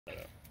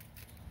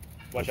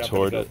Watch out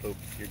for the goat poop.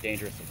 You're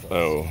dangerous of course.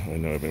 Oh, I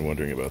know. I've been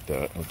wondering about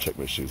that. I'll check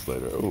my shoes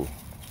later. Oh.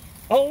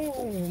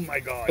 Oh my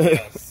God!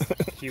 Yes.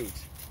 Cute.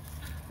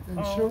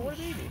 Oh, what a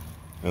baby.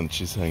 And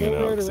she's hanging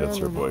out because that's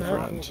her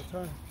boyfriend.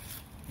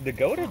 The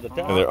goat or the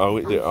dog? And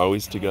they're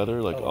always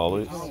together, like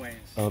always.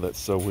 Oh, that's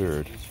so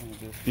weird.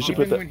 You should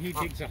put that. When he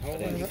digs a hole,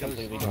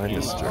 I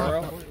missed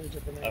her.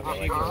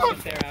 Okay,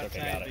 like there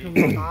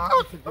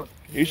outside.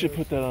 You should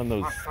put that on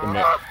those.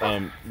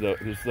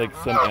 There's like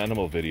some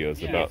animal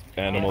videos about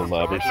animal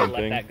love or Let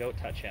something. that goat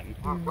touch him.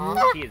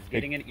 He is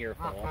getting an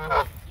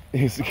earful.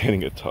 He's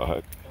getting a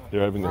talk. They're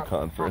having a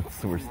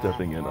conference, and we're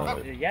stepping in on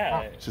it.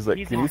 Yeah. She's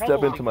like, "Can you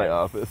step into my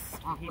office?"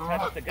 He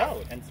touched the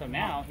goat, and so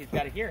now he's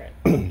got to hear it.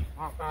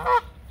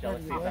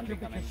 Jealousy is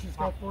unbecoming. she's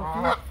got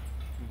 4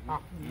 feet.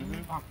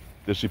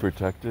 Does she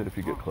protect it if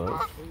you get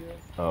close?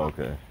 Oh,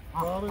 okay.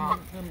 Robin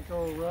and him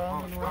go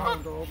round and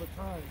round all the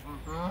time.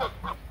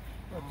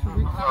 2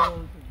 weeks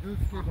ago, the goose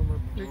gave him a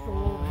big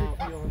old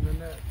hickey on the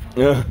neck.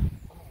 Yeah.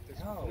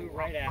 Just flew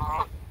right at me.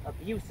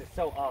 Abuse is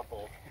so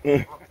awful.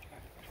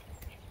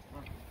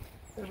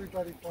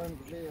 Everybody blamed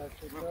me. I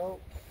said, no,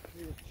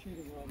 he was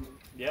cheating on me.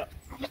 Yep.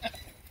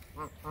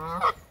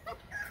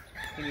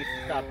 He needs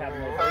to stop having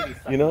those ladies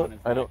sucking You know, on his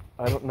I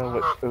don't know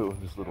what. Oh,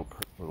 there's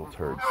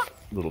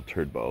little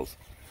turd balls.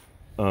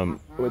 Well,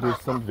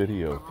 there's some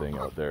video thing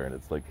out there, and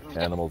it's like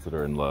animals that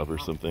are in love or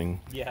something.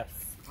 Yes.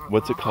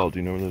 What's it called? Do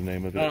you know the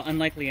name of it?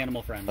 Unlikely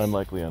Animal Friends.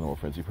 Unlikely Animal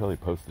Friends. You probably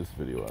post this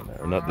video on there,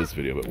 or not this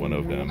video, but one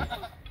of them.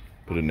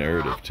 Put a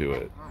narrative to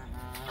it,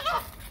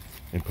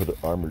 and put an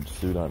armored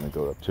suit on and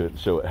go up to it and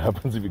show what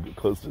happens if you get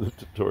close to the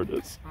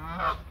tortoise.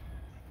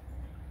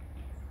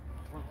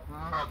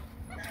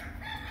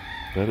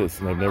 That is,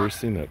 and I've never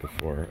seen that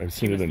before. I've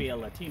seen She it must in. be a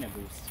Latina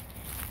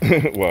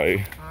boost.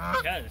 Why?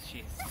 Because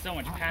she's so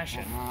much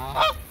passion.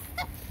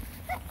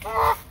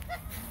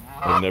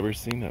 I've never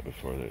seen that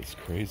before. That's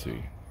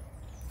crazy.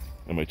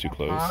 Am I too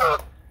close? I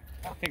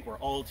think we're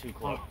all too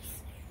close.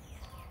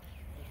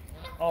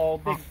 Oh,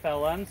 big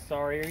fella, I'm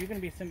sorry. Are you going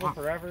to be single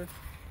forever?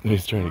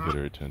 He's trying to get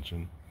her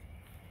attention.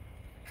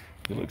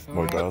 He looks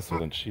more docile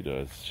than she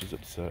does. She's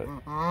upset.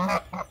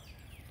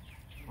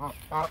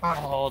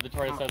 Oh, the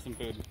tortoise has some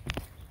food.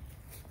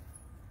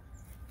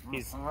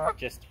 He's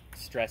just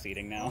stress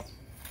eating now.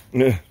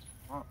 That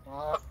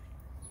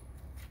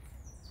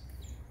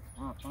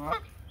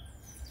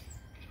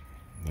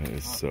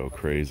is so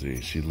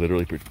crazy. She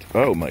literally...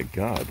 Oh my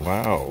God,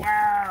 wow.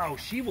 Wow,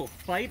 she will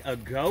fight a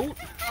goat?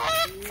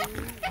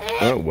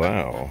 Oh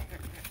wow.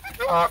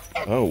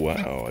 Oh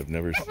wow, I've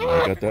never seen...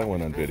 I got that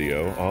one on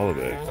video, all of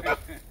it.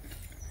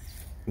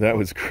 That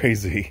was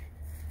crazy.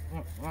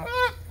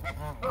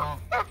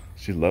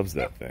 She loves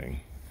that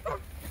thing.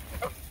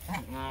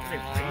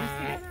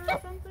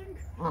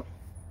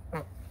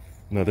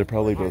 No, they're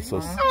probably both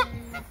so...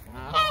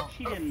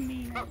 She didn't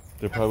mean it.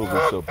 They're probably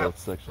so both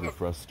sexually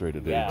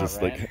frustrated. They're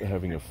just like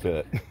having a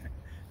fit.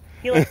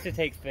 He likes to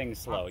take things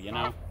slow, you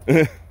know?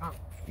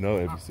 No,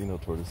 have you seen how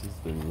tortoises?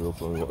 They're real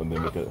slow and they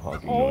make a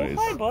honking Oh, noise.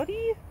 hi,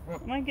 buddy.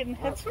 Am I getting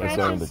head I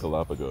saw in the scratches?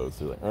 Galapagos.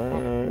 They're like,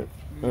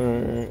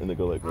 and they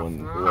go like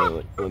one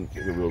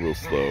real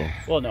slow.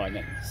 Well, no, I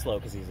meant slow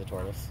because he's a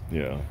tortoise.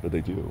 Yeah, but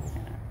they do.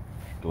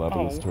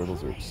 Galapagos Oh,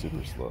 turtles are hi.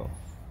 super slow.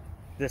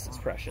 This is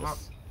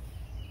precious.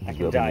 I He's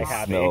can rubbing die his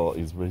happy. smell.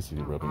 He's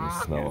basically rubbing his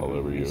smell all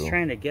over you. He's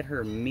trying to get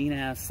her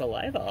mean-ass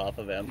saliva off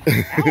of him.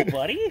 Ow,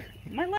 buddy. My